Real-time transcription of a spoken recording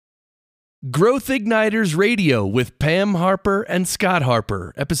Growth Igniters Radio with Pam Harper and Scott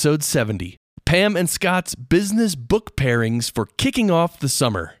Harper, episode 70. Pam and Scott's business book pairings for kicking off the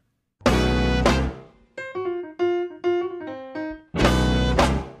summer.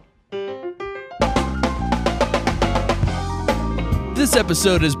 This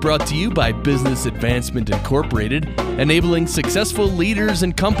episode is brought to you by Business Advancement Incorporated, enabling successful leaders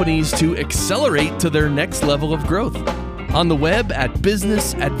and companies to accelerate to their next level of growth. On the web at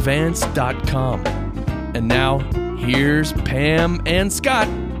businessadvance.com. And now, here's Pam and Scott.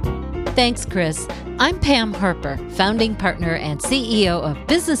 Thanks, Chris. I'm Pam Harper, founding partner and CEO of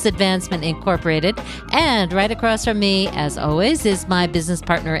Business Advancement Incorporated. And right across from me, as always, is my business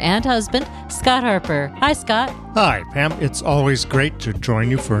partner and husband, Scott Harper. Hi, Scott. Hi, Pam. It's always great to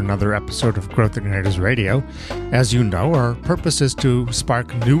join you for another episode of Growth Igniters Radio. As you know, our purpose is to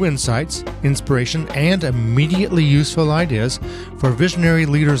spark new insights, inspiration, and immediately useful ideas for visionary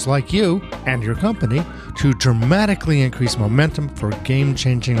leaders like you and your company to dramatically increase momentum for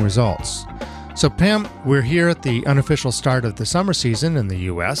game-changing results. So, Pam, we're here at the unofficial start of the summer season in the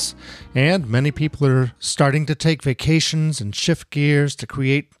U.S., and many people are starting to take vacations and shift gears to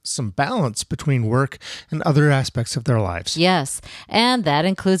create some balance between work and other aspects of their lives. Yes, and that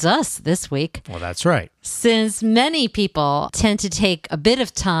includes us this week. Well, that's right. Since many people tend to take a bit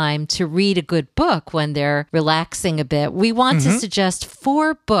of time to read a good book when they're relaxing a bit, we want to suggest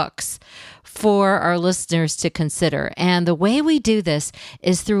 4 books for our listeners to consider. And the way we do this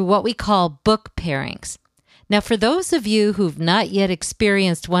is through what we call book pairings. Now, for those of you who've not yet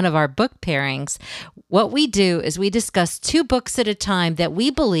experienced one of our book pairings, what we do is we discuss 2 books at a time that we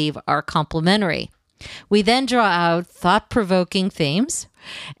believe are complementary. We then draw out thought-provoking themes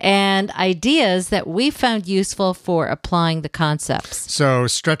and ideas that we found useful for applying the concepts. So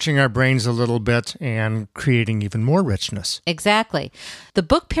stretching our brains a little bit and creating even more richness. Exactly. The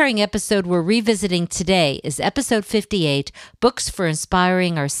book pairing episode we're revisiting today is episode 58, Books for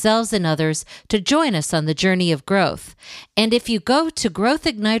Inspiring Ourselves and Others to Join Us on the Journey of Growth. And if you go to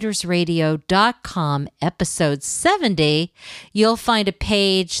growthignitersradio.com, episode 70, you'll find a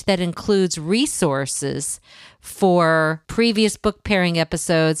page that includes resources for previous book pairing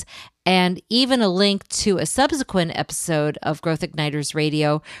episodes, and even a link to a subsequent episode of Growth Igniters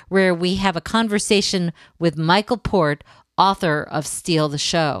Radio where we have a conversation with Michael Port, author of Steal the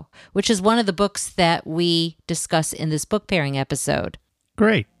Show, which is one of the books that we discuss in this book pairing episode.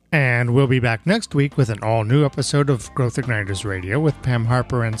 Great. And we'll be back next week with an all-new episode of Growth Igniters Radio with Pam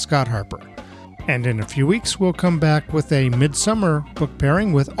Harper and Scott Harper. And in a few weeks, we'll come back with a midsummer book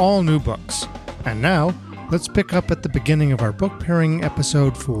pairing with all new books. And now, let's pick up at the beginning of our book pairing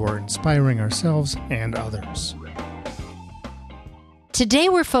episode for inspiring ourselves and others. Today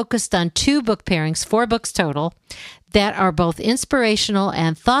we're focused on 2 book pairings, 4 books total, that are both inspirational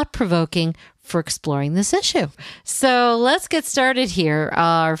and thought-provoking for exploring this issue. So let's get started here.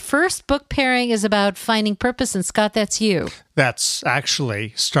 Our first book pairing is about finding purpose, and Scott, that's you. That's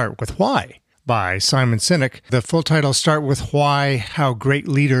actually Start With Why by Simon Sinek. The full title, Start With Why, How Great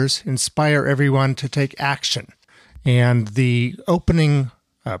Leaders Inspire Everyone to Take Action. And the opening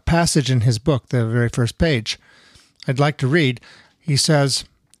passage in his book, the very first page, I'd like to read. He says,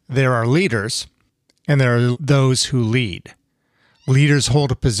 "There are leaders, and there are those who lead. Leaders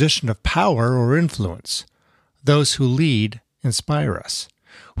hold a position of power or influence. Those who lead inspire us.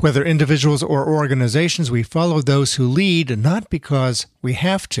 Whether individuals or organizations, we follow those who lead not because we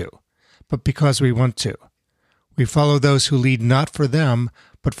have to, but because we want to. We follow those who lead not for them,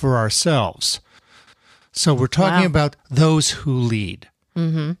 but for ourselves." So we're talking about those who lead,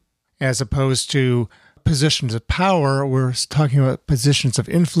 as opposed to positions of power. We're talking about positions of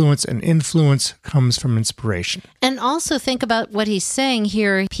influence, and influence comes from inspiration. And also think about what he's saying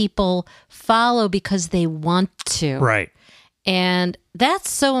here. People follow because they want to. Right. And that's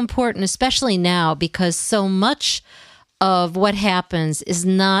so important, especially now, because so much of what happens is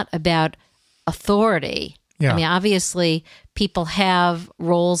not about authority. Yeah. I mean, obviously, people have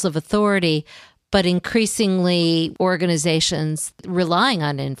roles of authority, but increasingly organizations relying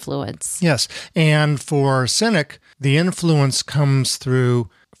on influence. Yes. And for Sinek, the influence comes through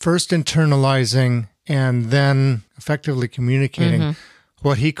first internalizing and then effectively communicating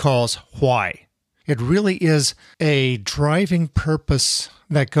what he calls why. It really is a driving purpose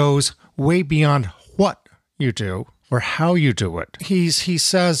that goes way beyond what you do or how you do it. He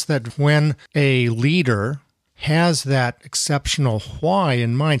says that when a leader has that exceptional why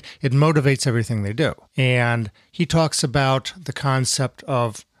in mind, it motivates everything they do. And he talks about the concept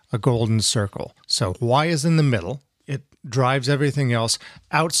of a golden circle. So why is in the middle. It drives everything else.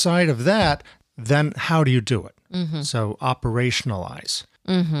 Outside of that, then how do you do it? So operationalize.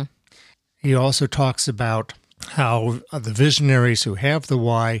 He also talks about how the visionaries who have the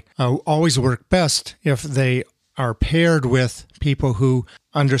why always work best if they are paired with people who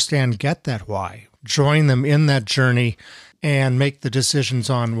understand, get that why, join them in that journey, and make the decisions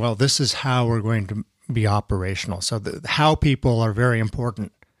on, well, this is how we're going to be operational. So the how people are very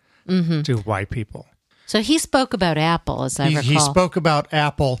important to why people. So he spoke about Apple, as I recall. He spoke about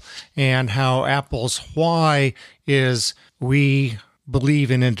Apple and how Apple's why is we believe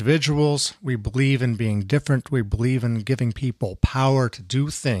in individuals, we believe in being different, we believe in giving people power to do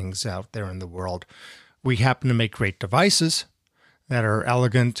things out there in the world. We happen to make great devices that are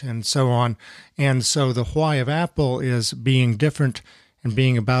elegant and so on. And so the why of Apple is being different and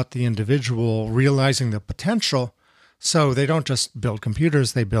being about the individual, realizing the potential. So they don't just build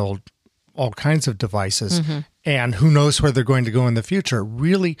computers, they build all kinds of devices. And who knows where they're going to go in the future.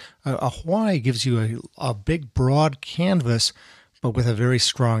 Really, a why gives you a big, broad canvas, but with a very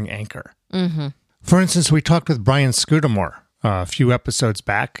strong anchor. For instance, we talked with Brian Scudamore a few episodes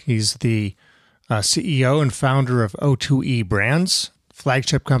back. He's the CEO and founder of O2E Brands.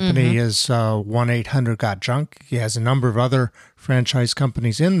 Flagship company is 1-800-GOT-JUNK. He has a number of other franchise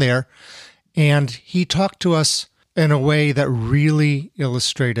companies in there. And he talked to us in a way that really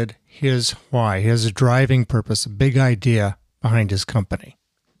illustrated his why, his driving purpose, a big idea behind his company.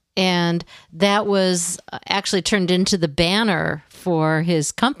 And that was actually turned into the banner for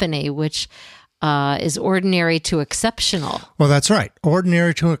his company, which is ordinary to exceptional. Well, that's right.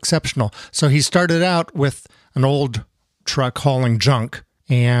 Ordinary to exceptional. So he started out with an old truck hauling junk,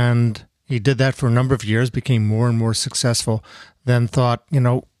 and he did that for a number of years, became more and more successful, then thought,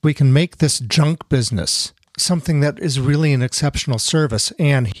 we can make this junk business something that is really an exceptional service.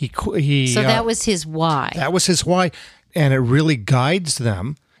 And he So that was his why. That was his why. And it really guides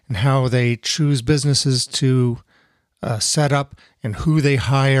them in how they choose businesses to set up and who they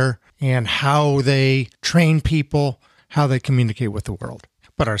hire and how they train people, how they communicate with the world.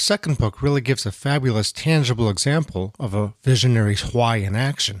 But our second book really gives a fabulous, tangible example of a visionary's why in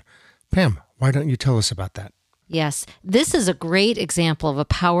action. Pam, why don't you tell us about that? Yes, this is a great example of a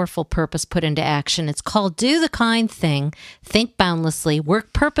powerful purpose put into action. It's called Do the Kind Thing, Think Boundlessly,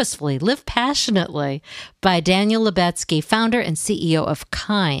 Work Purposefully, Live Passionately by Daniel Lubetzky, founder and CEO of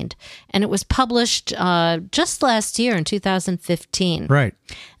Kind. And it was published just last year in 2015. Right.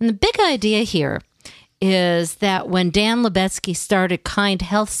 And the big idea here is that when Dan Lubetzky started Kind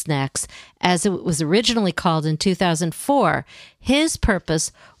Health Snacks, as it was originally called in 2004, his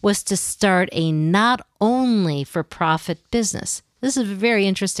purpose was to start a not only for-profit business. This is a very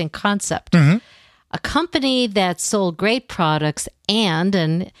interesting concept. A company that sold great products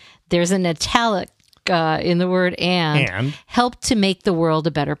and there's an italic in the word and, helped to make the world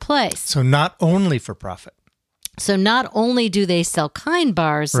a better place. So not only for profit. So not only do they sell Kind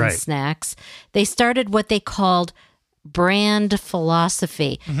bars and snacks, they started what they called brand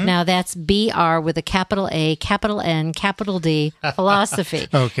philosophy. Now that's BR with a capital A, capital N, capital D, philosophy.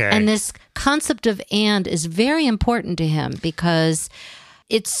 Okay. And this concept of and is very important to him because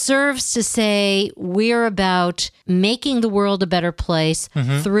it serves to say we're about making the world a better place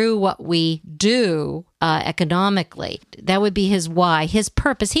through what we do economically. That would be his why, his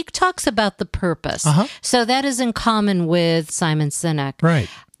purpose. He talks about the purpose. So that is in common with Simon Sinek. Right.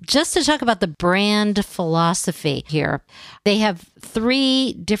 Just to talk about the brand philosophy here, they have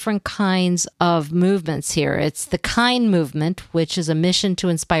three different kinds of movements here. It's the Kind movement, which is a mission to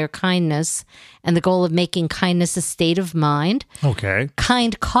inspire kindness and the goal of making kindness a state of mind. Okay.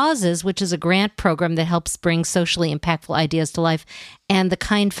 Kind Causes, which is a grant program that helps bring socially impactful ideas to life. And the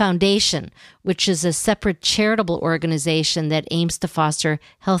Kind Foundation, which is a separate charitable organization that aims to foster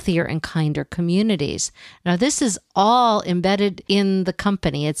healthier and kinder communities. Now, this is all embedded in the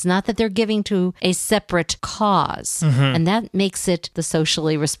company. It's not that they're giving to a separate cause. And that makes it the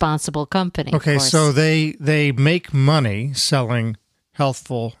socially responsible company. Okay, so they make money selling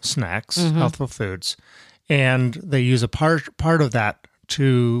healthful snacks, healthful foods, and they use a part of that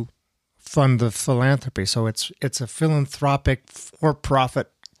to fund the philanthropy. So it's a philanthropic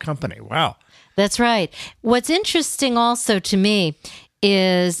for-profit company. Wow. That's right. What's interesting also to me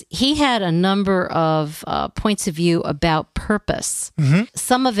is he had a number of points of view about purpose.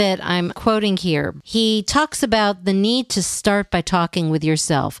 Some of it I'm quoting here. He talks about the need to start by talking with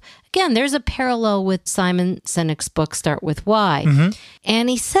yourself. Again, there's a parallel with Simon Sinek's book, Start With Why. And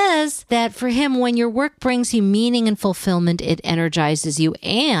he says that for him, when your work brings you meaning and fulfillment, it energizes you.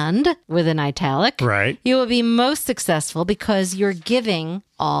 And, with an italic, you will be most successful because you're giving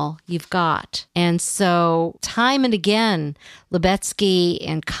all you've got. And so, time and again, Lubetzky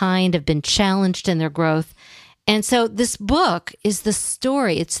and Kind have been challenged in their growth. And so this book is the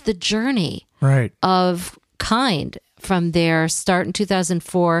story, it's the journey of Kind from their start in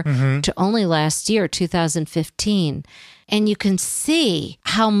 2004 to only last year, 2015. And you can see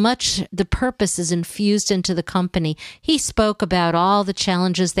how much the purpose is infused into the company. He spoke about all the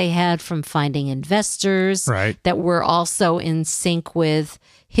challenges they had from finding investors that were also in sync with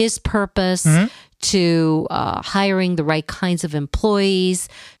his purpose, to hiring the right kinds of employees,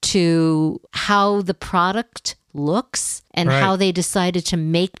 to how the product looks and how they decided to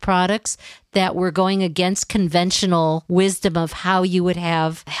make products that were going against conventional wisdom of how you would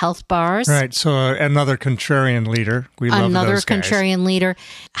have health bars. Right. So another contrarian leader. We love another those guys. Contrarian leader.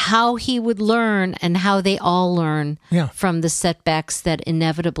 How he would learn and how they all learn from the setbacks that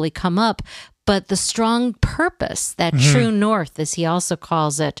inevitably come up. But the strong purpose, that true north, as he also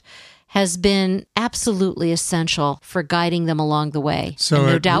calls it, has been absolutely essential for guiding them along the way. So and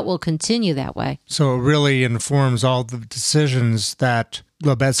no doubt will continue that way. So it really informs all the decisions that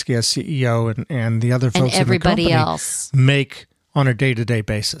Lubetzky as CEO and the other folks and everybody in the company else make on a day-to-day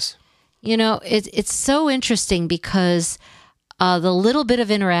basis. You know, it's so interesting because the little bit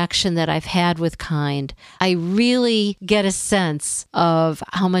of interaction that I've had with Kind, I really get a sense of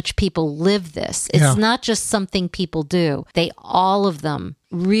how much people live this. It's not just something people do. All of them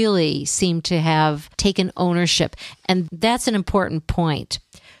really seem to have taken ownership. And that's an important point.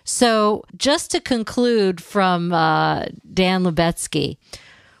 So just to conclude from Dan Lubetzky,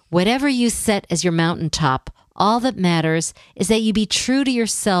 whatever you set as your mountaintop, all that matters is that you be true to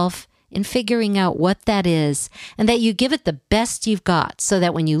yourself in figuring out what that is, and that you give it the best you've got, so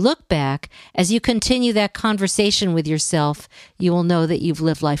that when you look back, as you continue that conversation with yourself, you will know that you've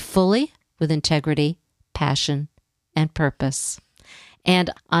lived life fully with integrity, passion, and purpose. And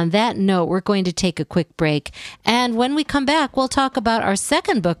on that note, we're going to take a quick break. And when we come back, we'll talk about our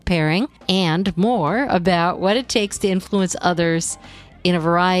second book pairing and more about what it takes to influence others in a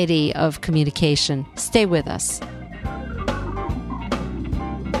variety of communication. Stay with us.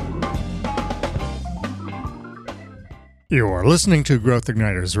 You're listening to Growth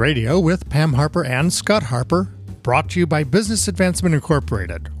Igniters Radio with Pam Harper and Scott Harper, brought to you by Business Advancement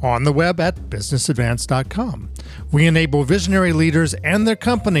Incorporated, on the web at businessadvance.com. We enable visionary leaders and their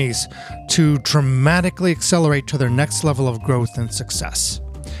companies to dramatically accelerate to their next level of growth and success.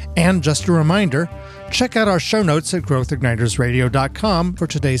 And just a reminder, check out our show notes at growthignitersradio.com for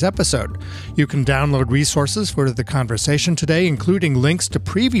today's episode. You can download resources for the conversation today, including links to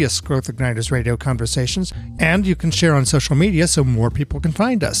previous Growth Igniters Radio conversations, and you can share on social media so more people can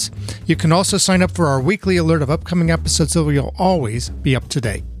find us. You can also sign up for our weekly alert of upcoming episodes so you'll always be up to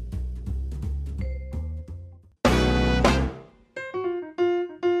date.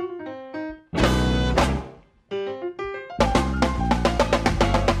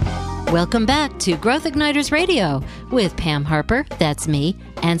 Welcome back to Growth Igniters Radio with Pam Harper, that's me,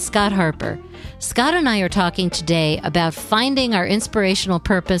 and Scott Harper. Scott and I are talking today about finding our inspirational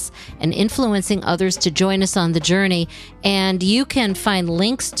purpose and influencing others to join us on the journey. And you can find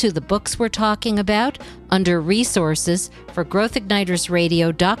links to the books we're talking about under resources for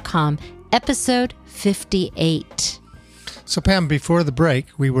growthignitersradio.com, episode 58. So Pam, before the break,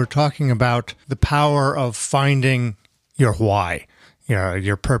 we were talking about the power of finding your why.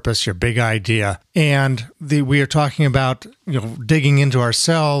 Your purpose, your big idea. And we are talking about, digging into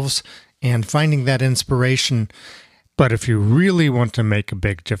ourselves and finding that inspiration. But if you really want to make a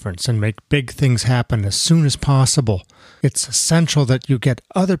big difference and make big things happen as soon as possible, it's essential that you get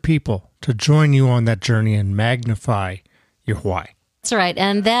other people to join you on that journey and magnify your why. That's right.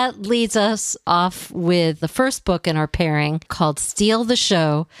 And that leads us off with the first book in our pairing called Steal the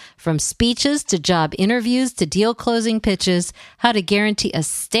Show, From Speeches to Job Interviews to Deal Closing Pitches, How to Guarantee a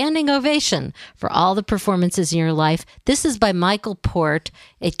Standing Ovation for All the Performances in Your Life. This is by Michael Port.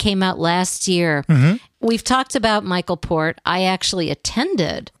 It came out last year. We've talked about Michael Port. I actually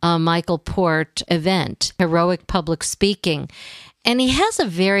attended a Michael Port event, Heroic Public Speaking. And he has a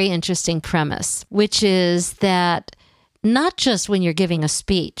very interesting premise, which is that not just when you're giving a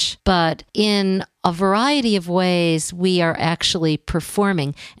speech, but in a variety of ways we are actually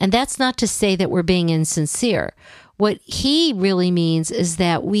performing. And that's not to say that we're being insincere. What he really means is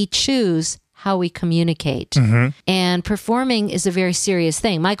that we choose how we communicate. And performing is a very serious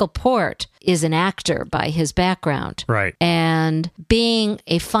thing. Michael Port is an actor by his background. Right. And being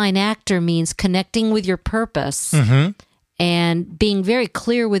a fine actor means connecting with your purpose and being very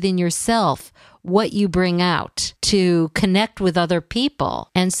clear within yourself what you bring out to connect with other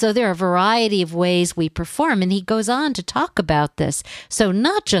people. And so there are a variety of ways we perform. And he goes on to talk about this. So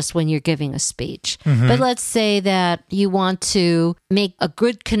not just when you're giving a speech, but let's say that you want to make a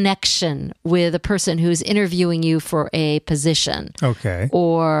good connection with a person who's interviewing you for a position. Okay.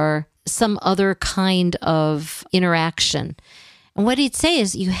 Or some other kind of interaction. And what he'd say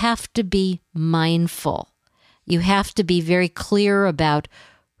is you have to be mindful. You have to be very clear about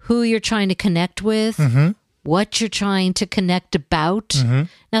who you're trying to connect with, what you're trying to connect about.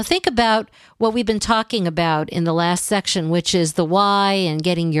 Now think about what we've been talking about in the last section, which is the why and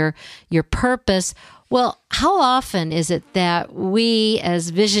getting your purpose. Well, how often is it that we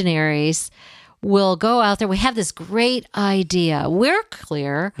as visionaries will go out there, we have this great idea, we're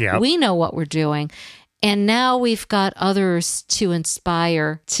clear, we know what we're doing, and now we've got others to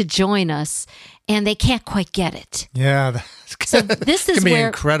inspire to join us, and they can't quite get it. Yeah, so this is can be where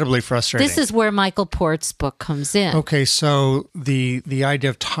incredibly frustrating. This is where Michael Port's book comes in. Okay, so the idea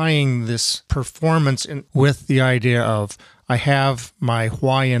of tying this performance in with the idea of I have my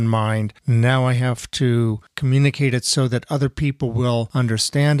why in mind. Now I have to communicate it so that other people will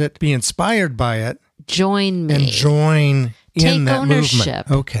understand it, be inspired by it, join me, and join in that ownership.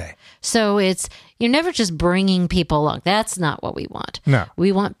 movement. Okay. So you're never just bringing people along. That's not what we want. No.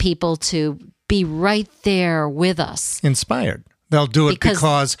 We want people to be right there with us. Inspired. They'll do it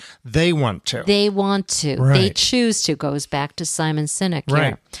because they want to. They want to. Right. They choose to. Goes back to Simon Sinek here.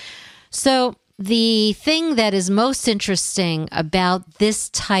 Right. So the thing that is most interesting about this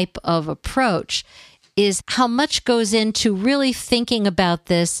type of approach is how much goes into really thinking about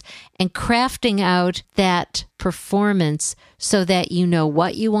this and crafting out that performance so that you know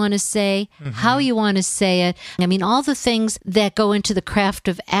what you want to say, how you want to say it. I mean, all the things that go into the craft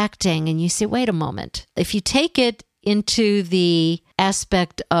of acting. And you say, wait a moment. If you take it into the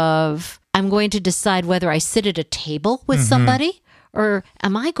aspect of, I'm going to decide whether I sit at a table with somebody, or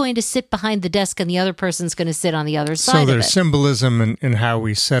am I going to sit behind the desk and the other person's going to sit on the other side of it? So there's symbolism in how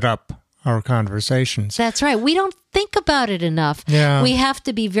we set up our conversations. That's right. We don't think about it enough. Yeah. We have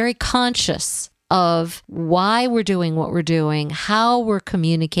to be very conscious of why we're doing what we're doing, how we're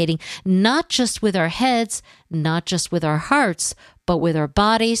communicating, not just with our heads, not just with our hearts, but with our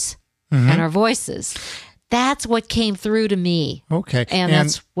bodies and our voices. That's what came through to me. Okay. And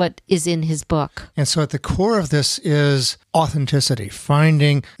that's what is in his book. And so at the core of this is authenticity,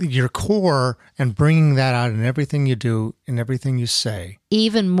 finding your core and bringing that out in everything you do, in everything you say.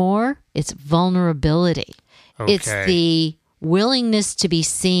 Even more, it's vulnerability. Okay. It's the willingness to be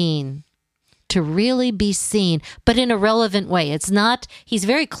seen, to really be seen, but in a relevant way. It's not, he's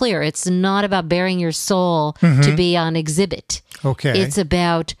very clear, it's not about bearing your soul to be on exhibit. Okay. It's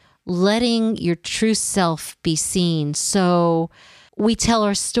about letting your true self be seen. So we tell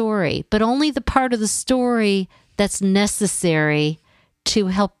our story, but only the part of the story that's necessary to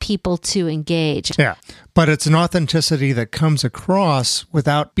help people to engage. Yeah, but it's an authenticity that comes across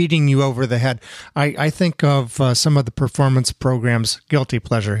without beating you over the head. I think of some of the performance programs, guilty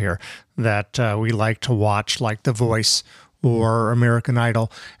pleasure here, that we like to watch, like The Voice or American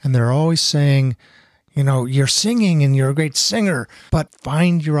Idol, and they're always saying, you know, you're singing and you're a great singer, but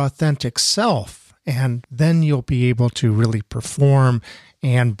find your authentic self, and then you'll be able to really perform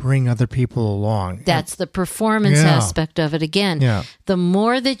and bring other people along. That's the performance aspect of it again. Yeah. The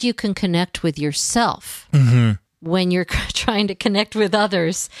more that you can connect with yourself when you're trying to connect with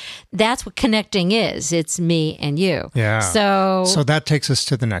others, that's what connecting is. It's me and you. Yeah. So that takes us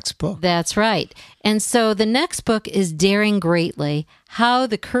to the next book. That's right. And so the next book is Daring Greatly, How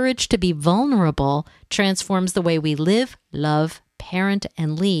the Courage to be Vulnerable Transforms the Way We Live, Love, Parent,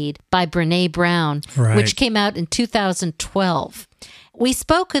 and Lead by Brené Brown, which came out in 2012. We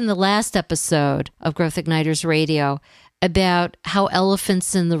spoke in the last episode of Growth Igniters Radio about how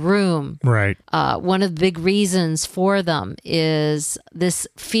elephants in the room, one of the big reasons for them is this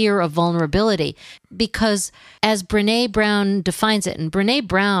fear of vulnerability. Because as Brené Brown defines it, and Brené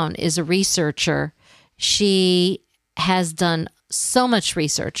Brown is a researcher, she has done so much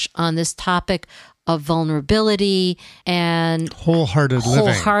research on this topic of vulnerability and wholehearted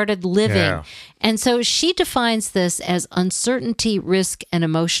living. Yeah. And so she defines this as uncertainty, risk, and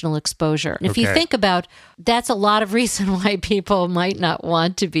emotional exposure. And if you think about, that's a lot of reason why people might not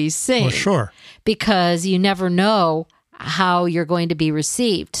want to be seen. Well, sure. Because you never know how you're going to be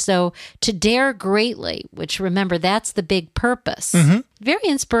received. So to dare greatly, which remember, that's the big purpose. Very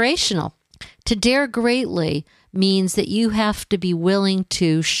inspirational. To dare greatly means that you have to be willing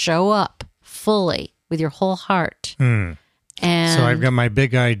to show up fully with your whole heart. And so I've got my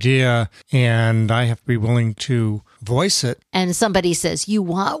big idea, and I have to be willing to voice it. And somebody says, "You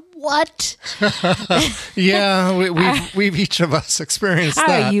want what?" Yeah, we've each of us experienced that.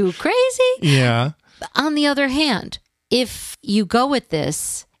 Are you crazy? Yeah. On the other hand, if you go with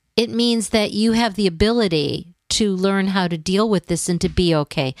this, it means that you have the ability to learn how to deal with this and to be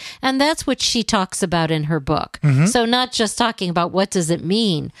okay. And that's what she talks about in her book. So not just talking about what does it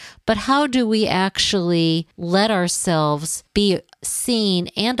mean, but how do we actually let ourselves be seen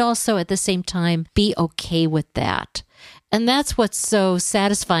and also at the same time be okay with that. And that's what's so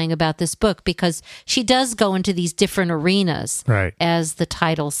satisfying about this book, because she does go into these different arenas, right, as the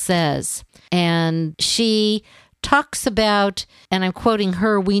title says. And she talks about, and I'm quoting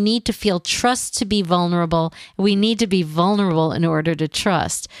her, we need to feel trust to be vulnerable. We need to be vulnerable in order to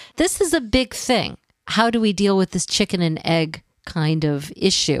trust. This is a big thing. How do we deal with this chicken and egg kind of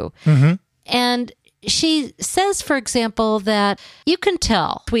issue? And she says, for example, that you can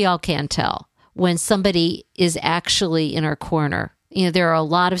tell, we all can tell, when somebody is actually in our corner. You know, there are a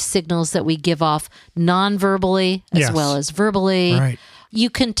lot of signals that we give off non-verbally as well as verbally. Right. You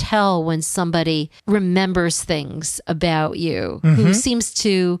can tell when somebody remembers things about you, who seems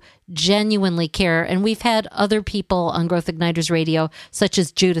to genuinely care. And we've had other people on Growth Igniters Radio, such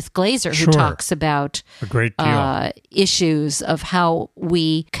as Judith Glazer, who talks about a great deal. Issues of how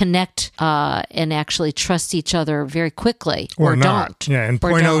we connect and actually trust each other very quickly, or not. don't. Yeah, in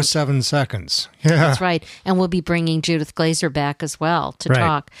 0.07 seconds. Yeah. That's right. And we'll be bringing Judith Glazer back as well to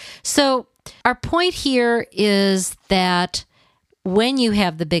talk. So our point here is that when you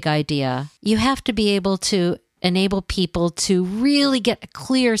have the big idea, you have to be able to enable people to really get a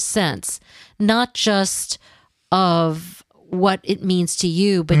clear sense, not just of what it means to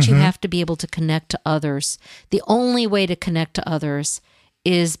you, but you have to be able to connect to others. The only way to connect to others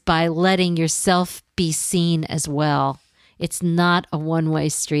is by letting yourself be seen as well. It's not a one-way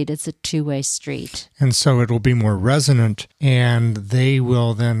street, it's a two-way street. And so it will be more resonant, and they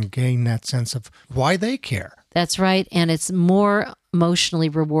will then gain that sense of why they care. That's right. And it's more emotionally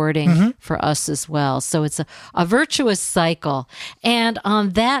rewarding for us as well. So it's a virtuous cycle. And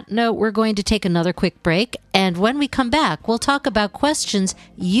on that note, we're going to take another quick break. And when we come back, we'll talk about questions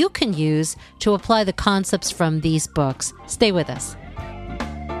you can use to apply the concepts from these books. Stay with us.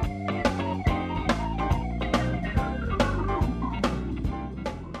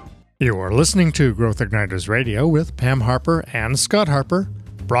 You are listening to Growth Igniters Radio with Pam Harper and Scott Harper,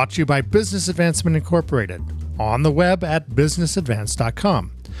 brought to you by Business Advancement Incorporated, on the web at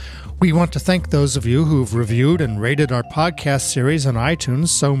businessadvance.com. We want to thank those of you who've reviewed and rated our podcast series on iTunes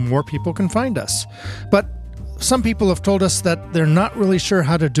so more people can find us. But some people have told us that they're not really sure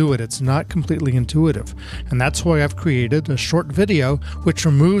how to do it. It's not completely intuitive. And that's why I've created a short video which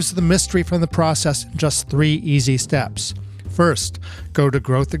removes the mystery from the process in just 3 easy steps. First, go to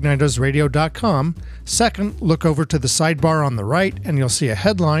growthignitersradio.com. Second, look over to the sidebar on the right and you'll see a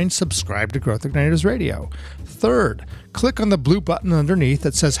headline, Subscribe to Growth Igniters Radio. Third, click on the blue button underneath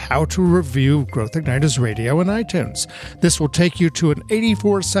that says How to Review Growth Igniters Radio in iTunes. This will take you to an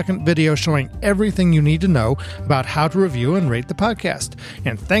 84-second video showing everything you need to know about how to review and rate the podcast.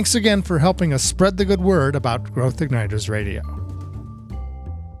 And thanks again for helping us spread the good word about Growth Igniters Radio.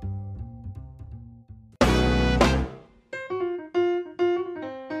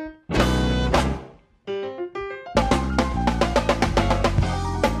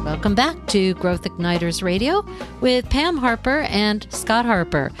 Welcome back to Growth Igniters Radio with Pam Harper and Scott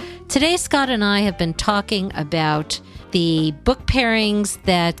Harper. Today, Scott and I have been talking about the book pairings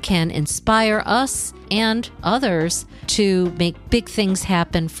that can inspire us and others to make big things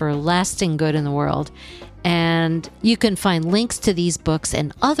happen for lasting good in the world. And you can find links to these books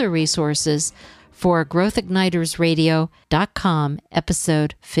and other resources for growthignitersradio.com,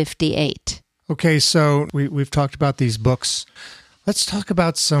 episode 58. Okay, so we've talked about these books. Let's talk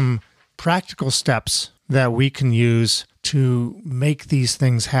about some practical steps that we can use to make these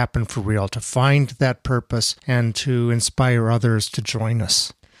things happen for real, to find that purpose and to inspire others to join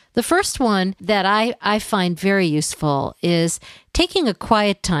us. The first one that I find very useful is taking a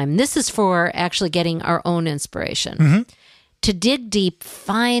quiet time. This is for actually getting our own inspiration. To dig deep,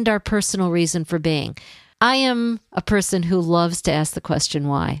 find our personal reason for being. I am a person who loves to ask the question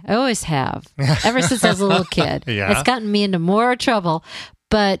why. I always have, ever since I was a little kid. It's gotten me into more trouble,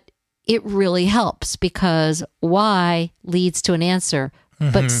 but it really helps because why leads to an answer,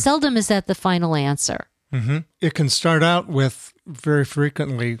 but seldom is that the final answer. It can start out with, very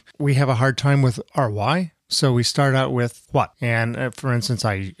frequently, we have a hard time with our why. So we start out with what? And for instance,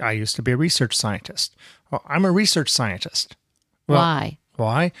 I used to be a research scientist. Well, I'm a research scientist. Well, why?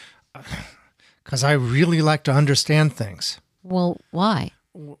 Why? Because I really like to understand things. Well, why?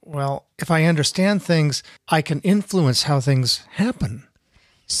 Well, if I understand things, I can influence how things happen.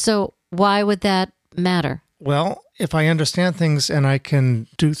 So why would that matter? Well, if I understand things and I can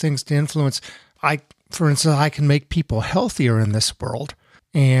do things to influence, for instance, I can make people healthier in this world.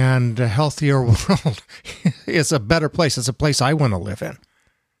 And a healthier world is a better place. It's a place I want to live in.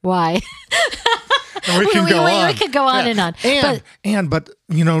 Why? And we can go on. We could go on and on. But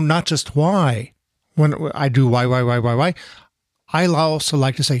not just why. When I do why, I also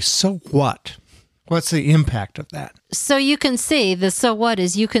like to say, so what? What's the impact of that? So you can see, the so what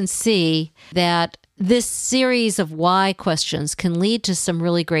is you can see that this series of why questions can lead to some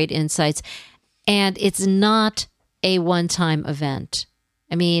really great insights. And it's not a one-time event.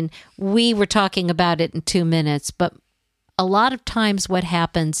 I mean, we were talking about it in 2 minutes, but a lot of times what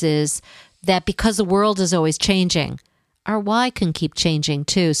happens is that because the world is always changing, our why can keep changing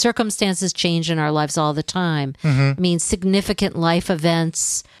too. Circumstances change in our lives all the time. I mean, significant life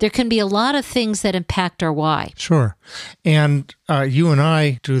events. There can be a lot of things that impact our why. Sure. And you and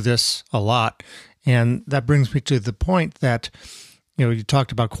I do this a lot. And that brings me to the point that, you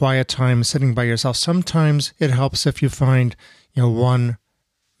talked about quiet time, sitting by yourself. Sometimes it helps if you find, one,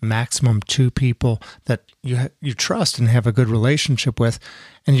 maximum 2 people that you trust and have a good relationship with,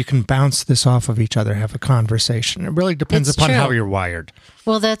 and you can bounce this off of each other, have a conversation. It really depends upon how you're wired.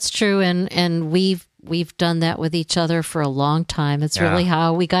 Well, that's true, and we've done that with each other for a long time. It's really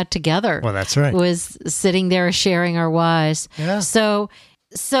how we got together. Well, that's right. Was sitting there sharing our whys. Yeah. So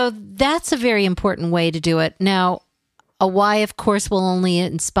that's a very important way to do it. Now, a why, of course, will only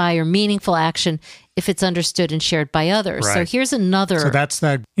inspire meaningful action if it's understood and shared by others. Right. So here's another. So that's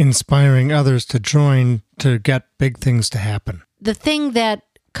that inspiring others to join to get big things to happen. The thing that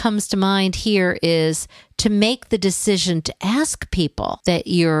comes to mind here is to make the decision to ask people that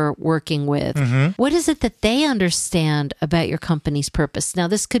you're working with, what is it that they understand about your company's purpose? Now,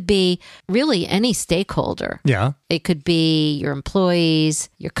 this could be really any stakeholder. Yeah. It could be your employees,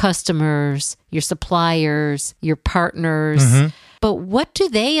 your customers, your suppliers, your partners. But what do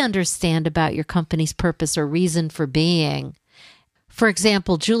they understand about your company's purpose or reason for being? For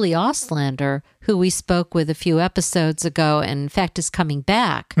example, Julie Oslander, who we spoke with a few episodes ago and in fact is coming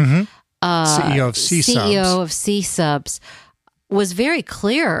back, CEO of C-Subs. CEO of C-Subs, was very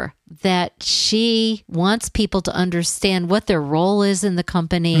clear that she wants people to understand what their role is in the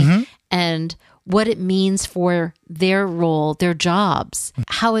company and what it means for their role, their jobs,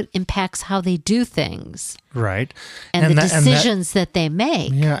 how it impacts how they do things. Right. And the decisions that they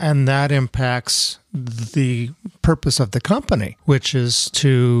make. Yeah, and that impacts the purpose of the company, which is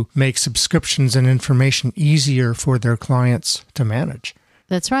to make subscriptions and information easier for their clients to manage.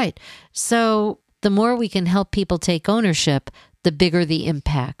 That's right. So the more we can help people take ownership, the bigger the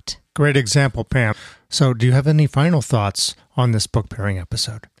impact. Great example, Pam. So do you have any final thoughts on this book pairing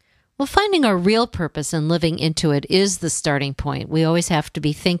episode? Well, finding our real purpose and living into it is the starting point. We always have to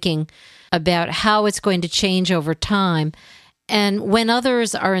be thinking about how it's going to change over time. And when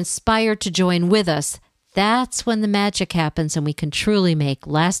others are inspired to join with us, that's when the magic happens and we can truly make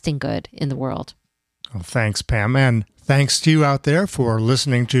lasting good in the world. Well, thanks, Pam. And thanks to you out there for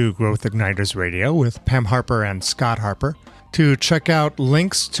listening to Growth Igniters Radio with Pam Harper and Scott Harper. To check out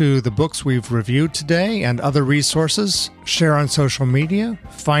links to the books we've reviewed today and other resources, share on social media,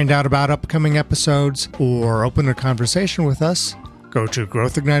 find out about upcoming episodes, or open a conversation with us, go to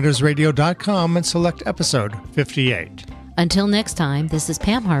growthignitersradio.com and select episode 58. Until next time, this is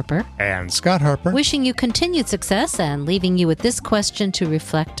Pam Harper And Scott Harper. wishing you continued success and leaving you with this question to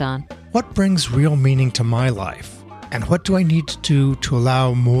reflect on. What brings real meaning to my life? And what do I need to do to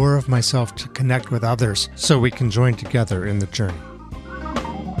allow more of myself to connect with others so we can join together in the journey?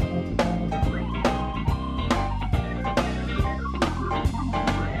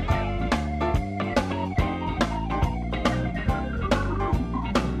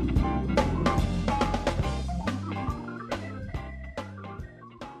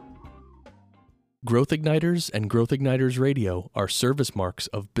 Growth Igniters and Growth Igniters Radio are service marks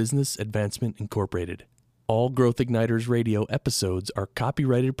of Business Advancement Incorporated. All Growth Igniters Radio episodes are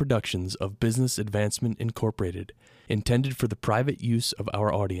copyrighted productions of Business Advancement Incorporated, intended for the private use of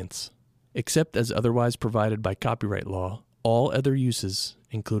our audience. Except as otherwise provided by copyright law, all other uses,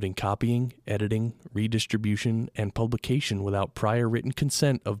 including copying, editing, redistribution, and publication without prior written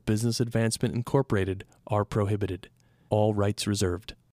consent of Business Advancement Incorporated, are prohibited. All rights reserved.